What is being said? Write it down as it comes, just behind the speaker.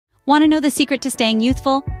Want to know the secret to staying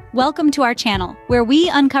youthful? Welcome to our channel, where we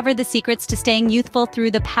uncover the secrets to staying youthful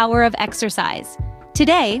through the power of exercise.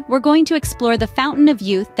 Today, we're going to explore the fountain of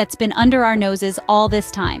youth that's been under our noses all this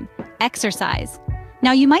time: exercise.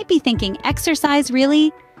 Now, you might be thinking, exercise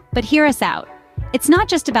really? But hear us out. It's not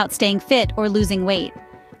just about staying fit or losing weight.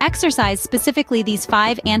 Exercise, specifically these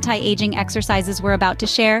 5 anti-aging exercises we're about to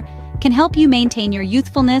share, can help you maintain your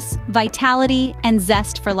youthfulness, vitality, and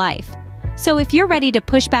zest for life. So if you're ready to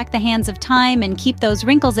push back the hands of time and keep those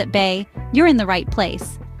wrinkles at bay, you're in the right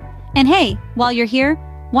place. And hey, while you're here,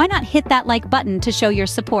 why not hit that like button to show your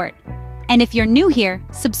support? And if you're new here,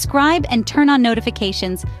 subscribe and turn on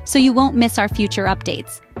notifications so you won't miss our future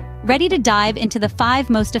updates. Ready to dive into the 5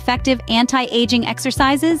 most effective anti-aging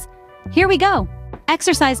exercises? Here we go!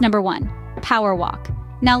 Exercise number 1, power walk.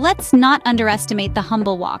 Now let's not underestimate the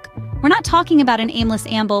humble walk. We're not talking about an aimless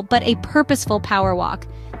amble, but a purposeful power walk.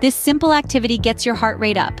 This simple activity gets your heart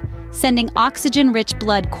rate up, sending oxygen-rich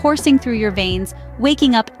blood coursing through your veins,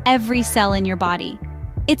 waking up every cell in your body.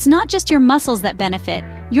 It's not just your muscles that benefit,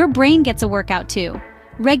 your brain gets a workout too.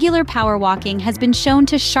 Regular power walking has been shown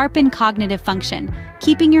to sharpen cognitive function,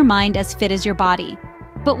 keeping your mind as fit as your body.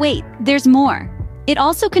 But wait, there's more. It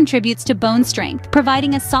also contributes to bone strength,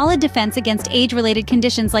 providing a solid defense against age-related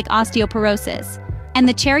conditions like osteoporosis. And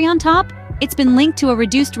the cherry on top? It's been linked to a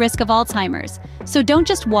reduced risk of Alzheimer's. So don't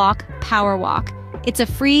just walk, power walk. It's a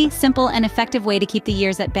free, simple, and effective way to keep the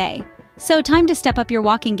years at bay. So time to step up your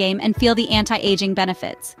walking game and feel the anti-aging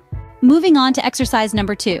benefits. Moving on to exercise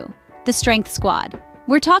number 2, the strength squat.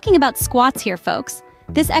 We're talking about squats here, folks.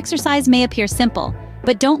 This exercise may appear simple,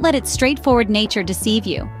 but don't let its straightforward nature deceive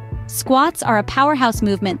you. Squats are a powerhouse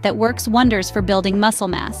movement that works wonders for building muscle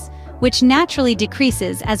mass, which naturally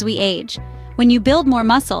decreases as we age. When you build more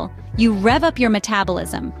muscle, you rev up your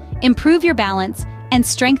metabolism, improve your balance, and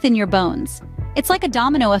strengthen your bones. It's like a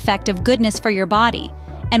domino effect of goodness for your body.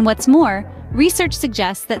 And what's more, research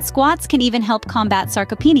suggests that squats can even help combat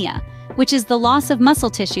sarcopenia, which is the loss of muscle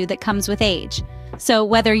tissue that comes with age. So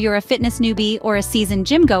whether you're a fitness newbie or a seasoned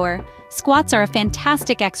gym goer, squats are a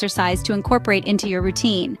fantastic exercise to incorporate into your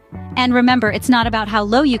routine. And remember, it's not about how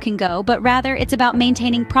low you can go, but rather it's about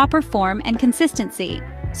maintaining proper form and consistency.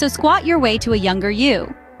 So squat your way to a younger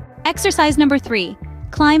you. Exercise number 3,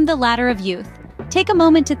 climb the ladder of youth. Take a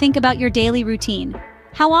moment to think about your daily routine.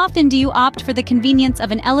 How often do you opt for the convenience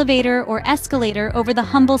of an elevator or escalator over the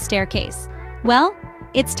humble staircase? Well,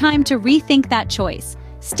 it's time to rethink that choice.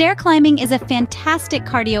 Stair climbing is a fantastic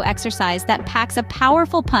cardio exercise that packs a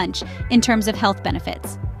powerful punch in terms of health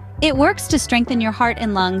benefits. It works to strengthen your heart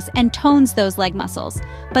and lungs and tones those leg muscles,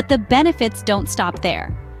 but the benefits don't stop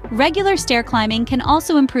there. Regular stair climbing can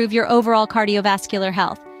also improve your overall cardiovascular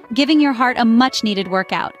health, giving your heart a much-needed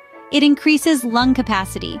workout. It increases lung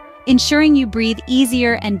capacity, ensuring you breathe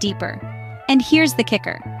easier and deeper. And here's the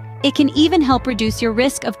kicker. It can even help reduce your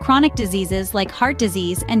risk of chronic diseases like heart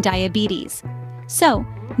disease and diabetes. So,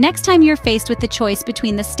 next time you're faced with the choice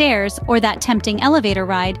between the stairs or that tempting elevator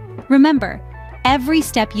ride, remember, every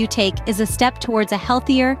step you take is a step towards a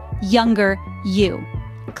healthier, younger you.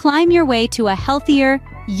 Climb your way to a healthier,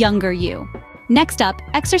 younger you. Next up,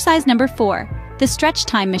 exercise number 4, the stretch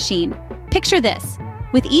time machine. Picture this.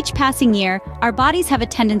 With each passing year, our bodies have a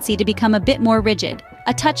tendency to become a bit more rigid,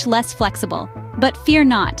 a touch less flexible. But fear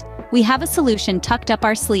not, we have a solution tucked up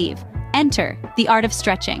our sleeve. Enter the art of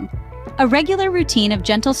stretching. A regular routine of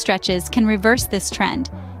gentle stretches can reverse this trend,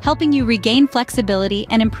 helping you regain flexibility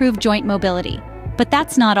and improve joint mobility. But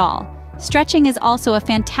that's not all. Stretching is also a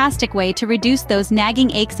fantastic way to reduce those nagging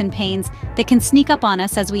aches and pains that can sneak up on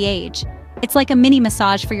us as we age. It's like a mini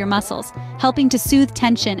massage for your muscles, helping to soothe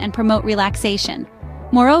tension and promote relaxation.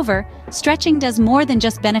 Moreover, stretching does more than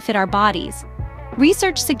just benefit our bodies.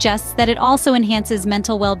 Research suggests that it also enhances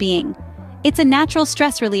mental well-being. It's a natural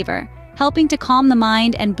stress reliever, helping to calm the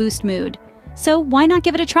mind and boost mood. So why not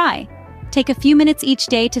give it a try? Take a few minutes each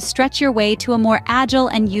day to stretch your way to a more agile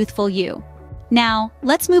and youthful you. Now,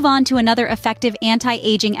 let's move on to another effective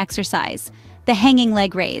anti-aging exercise, the hanging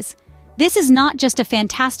leg raise. This is not just a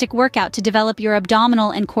fantastic workout to develop your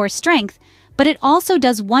abdominal and core strength, but it also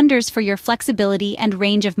does wonders for your flexibility and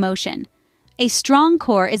range of motion. A strong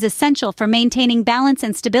core is essential for maintaining balance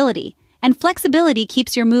and stability, and flexibility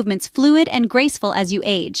keeps your movements fluid and graceful as you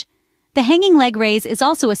age. The hanging leg raise is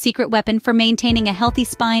also a secret weapon for maintaining a healthy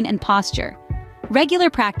spine and posture. Regular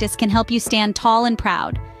practice can help you stand tall and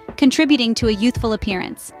proud, contributing to a youthful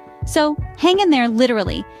appearance. So, hang in there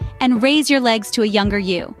literally, and raise your legs to a younger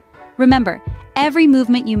you. Remember, every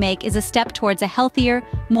movement you make is a step towards a healthier,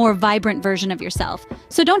 more vibrant version of yourself.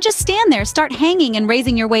 So don't just stand there, start hanging and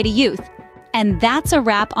raising your way to youth. And that's a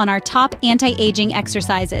wrap on our top anti-aging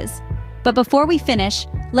exercises. But before we finish,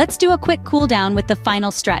 let's do a quick cool down with the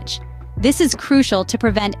final stretch. This is crucial to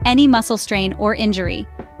prevent any muscle strain or injury.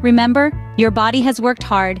 Remember, your body has worked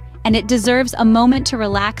hard, and it deserves a moment to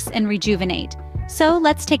relax and rejuvenate. So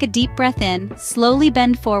let's take a deep breath in, slowly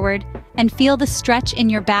bend forward, and feel the stretch in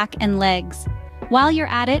your back and legs. While you're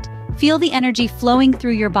at it, feel the energy flowing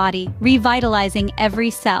through your body, revitalizing every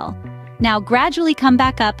cell. Now gradually come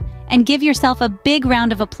back up and give yourself a big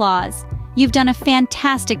round of applause. You've done a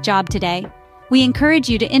fantastic job today. We encourage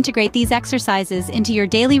you to integrate these exercises into your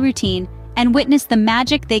daily routine and witness the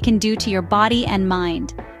magic they can do to your body and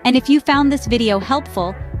mind. And if you found this video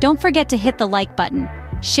helpful, don't forget to hit the like button,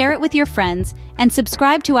 share it with your friends, and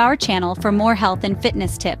subscribe to our channel for more health and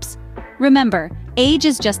fitness tips. Remember, age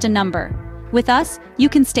is just a number. With us, you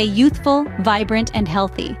can stay youthful, vibrant, and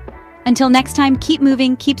healthy. Until next time, keep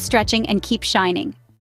moving, keep stretching, and keep shining.